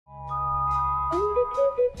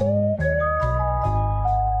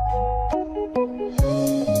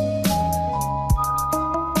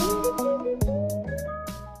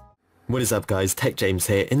What is up guys, Tech James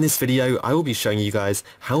here. In this video I will be showing you guys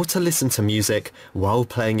how to listen to music while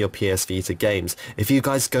playing your PS Vita games. If you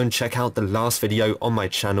guys go and check out the last video on my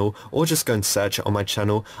channel or just go and search it on my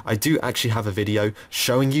channel, I do actually have a video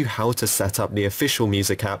showing you how to set up the official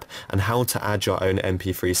music app and how to add your own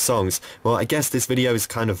MP3 songs. Well, I guess this video is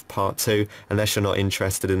kind of part 2 unless you're not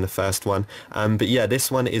interested in the first one. But yeah,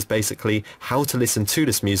 this one is basically how to listen to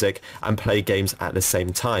this music and play games at the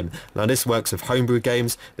same time. Now this works with homebrew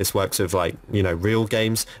games, this works with real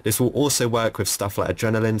games. This will also work with stuff like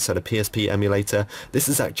Adrenaline, so the PSP emulator. This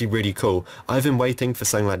is actually really cool. I've been waiting for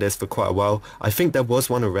something like this for quite a while. I think there was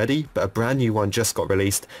one already, but a brand new one just got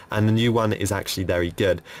released and the new one is actually very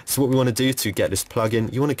good. So what we want to do to get this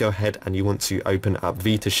plugin, you want to go ahead and you want to open up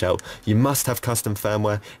Vita Shell. You must have custom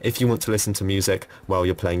firmware if you want to listen to music while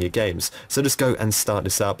you're playing your games. So just go and start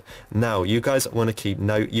this up. Now you guys want to keep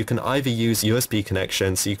note, you can either use USB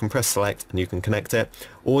connection, so you can press select and you can connect it,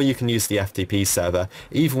 or you can use the FTP server.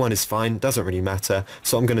 Either one is fine, doesn't really matter.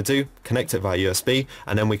 So what I'm going to do, connect it via USB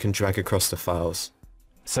and then we can drag across the files.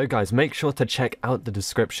 So guys, make sure to check out the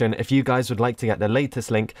description if you guys would like to get the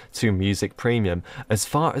latest link to Music Premium. As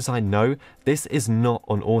far as I know, this is not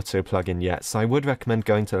on auto plugin yet, so I would recommend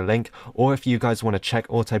going to the link, or if you guys want to check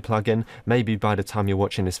auto plugin, maybe by the time you're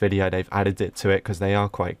watching this video they've added it to it because they are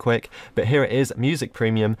quite quick. But here it is, Music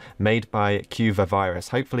Premium, made by Cuva Virus.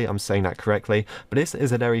 Hopefully I'm saying that correctly, but this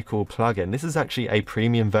is a very cool plugin. This is actually a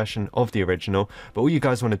premium version of the original, but all you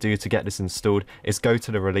guys want to do to get this installed is go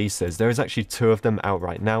to the releases. There is actually 2 of them out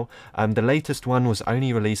right now. The latest one was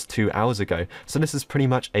only released 2 hours ago, so this is pretty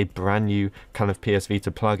much a brand new kind of PS Vita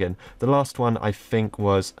plugin. The last one I think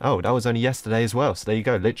was, that was only yesterday as well, so there you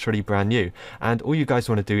go, literally brand new. And all you guys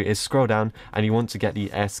want to do is scroll down and you want to get the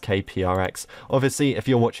SKPRX. Obviously if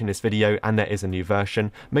you're watching this video and there is a new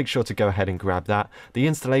version, make sure to go ahead and grab that. The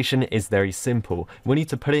installation is very simple. We need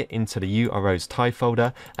to put it into the URO's TIE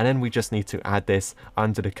folder, and then we just need to add this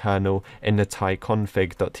under the kernel in the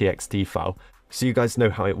tieconfig.txt file. So you guys know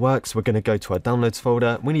how it works. We're going to go to our downloads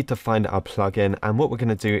folder, we need to find our plugin, and what we're going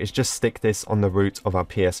to do is just stick this on the root of our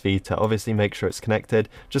PS Vita. Obviously make sure it's connected,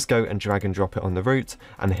 just go and drag and drop it on the root,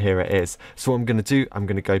 and here it is. So what I'm going to do, I'm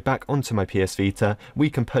going to go back onto my PS Vita, we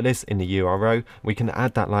can put this in the URO, we can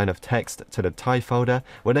add that line of text to the TIE folder,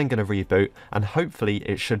 we're then going to reboot, and hopefully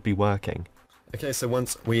it should be working. Okay, so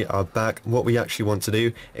once we are back, what we actually want to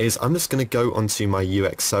do is I'm just going to go onto my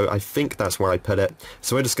UX, so I think that's where I put it.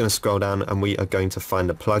 So we're just going to scroll down and we are going to find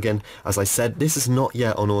the plugin. As I said, this is not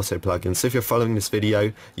yet on auto plugin, so if you're following this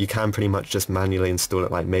video, you can pretty much just manually install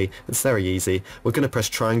it like me. It's very easy. We're going to press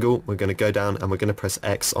triangle, we're going to go down and we're going to press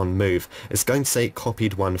X on move. It's going to say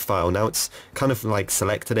copied one file. Now it's kind of like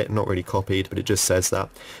selected it, not really copied, but it just says that.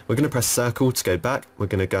 We're going to press circle to go back, we're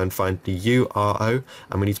going to go and find the URO,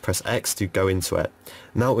 and we need to press X to go into it.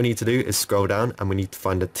 Now what we need to do is scroll down and we need to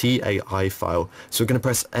find a TAI file. So we're going to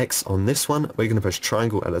press X on this one, we're going to press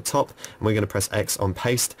triangle at the top, and we're going to press X on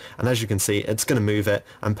paste, and as you can see it's going to move it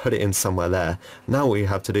and put it in somewhere there. Now what you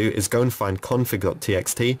have to do is go and find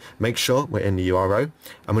config.txt, make sure we're in the URO,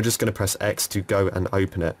 and we're just going to press X to go and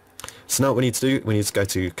open it. So now what we need to do, we need to go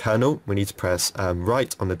to kernel, we need to press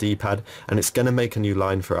right on the D-pad, and it's going to make a new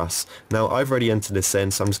line for us. Now I've already entered this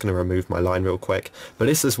in, so I'm just going to remove my line real quick, but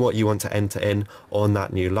this is what you want to enter in on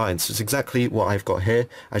that new line. So it's exactly what I've got here,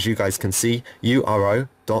 as you guys can see, URO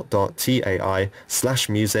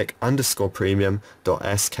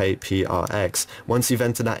 .tai/music_premium.skprx. Once you've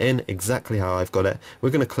entered that in exactly how I've got it,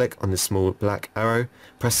 we're going to click on this small black arrow,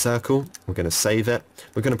 press circle, we're going to save it,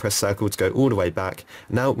 we're going to press circle to go all the way back.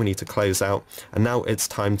 Now we need to close out, and now it's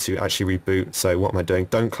time to actually reboot. So what am I doing?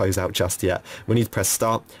 Don't close out just yet. We need to press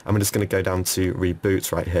start, and we're just going to go down to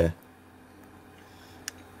reboot right here.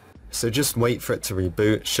 So just wait for it to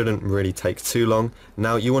reboot, shouldn't really take too long.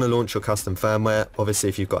 Now you want to launch your custom firmware. Obviously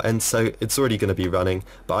if you've got Enso, it's already going to be running,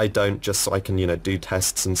 but I don't, just so I can, do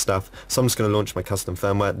tests and stuff. So I'm just going to launch my custom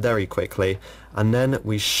firmware very quickly, and then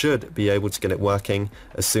we should be able to get it working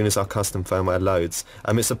as soon as our custom firmware loads.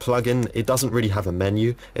 It's a plugin, it doesn't really have a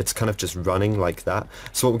menu, it's kind of just running like that.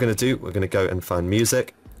 So what we're going to do, we're going to go and find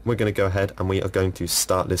music. We're going to go ahead and we are going to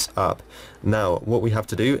start this up. Now what we have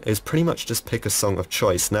to do is pretty much just pick a song of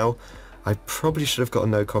choice. Now I probably should have got a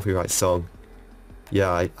no copyright song.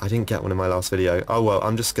 Yeah, I didn't get one in my last video. Oh well,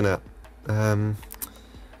 I'm just gonna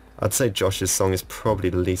I'd say Josh's song is probably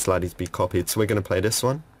the least likely to be copied, so we're going to play this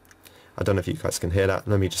one. I don't know if you guys can hear that.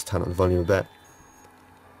 Let me just turn up the volume a bit.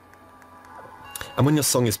 And when your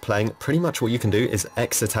song is playing, pretty much what you can do is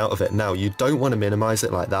exit out of it. Now, you don't want to minimize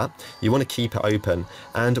it like that. You want to keep it open.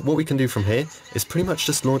 And what we can do from here is pretty much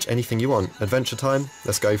just launch anything you want. Adventure Time,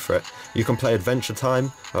 let's go for it. You can play Adventure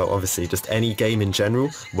Time, well, obviously just any game in general,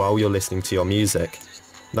 while you're listening to your music.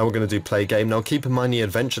 Now we're going to do play game. Now keep in mind the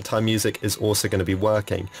Adventure Time music is also going to be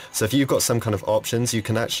working. So if you've got some kind of options, you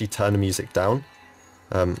can actually turn the music down.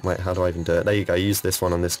 Wait, how do I even do it? There you go, use this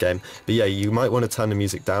one on this game. But yeah, you might want to turn the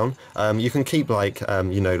music down. You can keep like,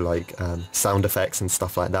 sound effects and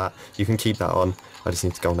stuff like that. You can keep that on. I just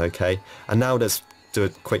need to go on OK. And now let's do a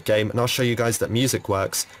quick game and I'll show you guys that music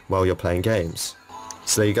works while you're playing games.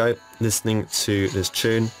 So there you go, listening to this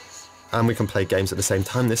tune. And we can play games at the same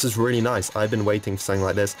time. This is really nice. I've been waiting for something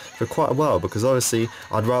like this for quite a while because obviously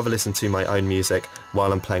I'd rather listen to my own music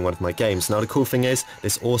while I'm playing one of my games. Now the cool thing is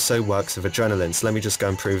this also works with Adrenaline, so let me just go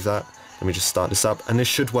and prove that. Let me just start this up, and this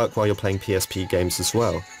should work while you're playing PSP games as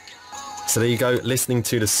well. So there you go, listening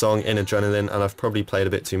to the song in Adrenaline, and I've probably played a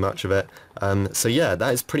bit too much of it. So yeah,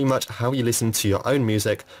 that is pretty much how you listen to your own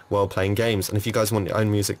music while playing games. And if you guys want your own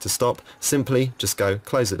music to stop, simply just go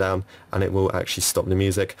close it down and it will actually stop the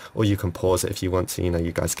music, or you can pause it if you want to,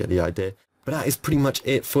 you guys get the idea. But that is pretty much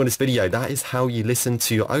it for this video. That is how you listen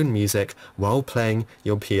to your own music while playing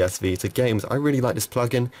your PS Vita games. I really like this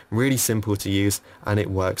plugin, really simple to use, and it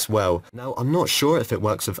works well. Now, I'm not sure if it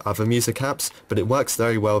works with other music apps, but it works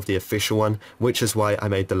very well with the official one, which is why I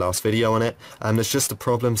made the last video on it. There's just a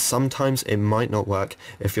problem, sometimes it might not work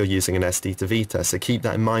if you're using an SD to Vita, so keep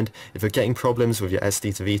that in mind. If you're getting problems with your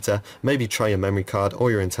SD to Vita, maybe try your memory card or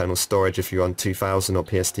your internal storage if you're on 2000 or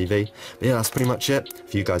PSTV. But yeah, that's pretty much it.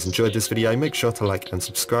 If you guys enjoyed this video, make sure to like and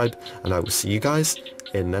subscribe, and I will see you guys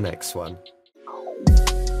in the next one.